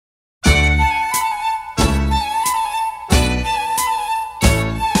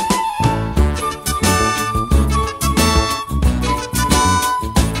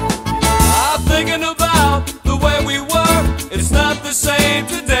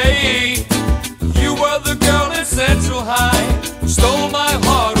me. You were the girl in Central High, stole my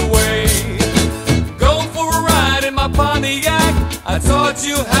heart away. Go for a ride in my Pontiac, I taught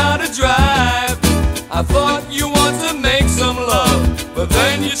you how to drive. I thought you want to make some love, but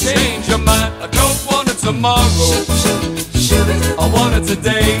then you changed your mind. I don't want it tomorrow, I want it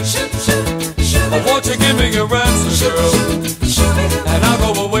today. Won't you give me your answer, girl, and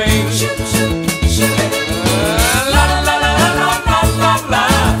I'll go away. La la la la la la la la,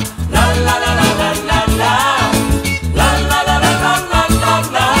 la la la la la la la, la la la la la la la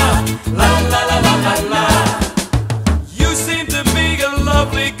la, la la la la la. You seem to be a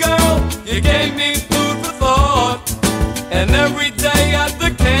lovely girl, you gave me food for thought, and every day at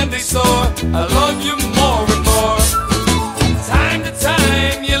the candy store I love you more and more. Time to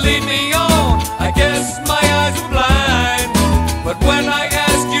time you lead me on, I guess my eyes were blind, but when I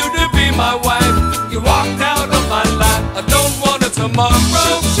asked you to be my wife, you walked out of my life. I don't want it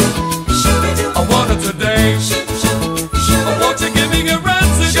tomorrow,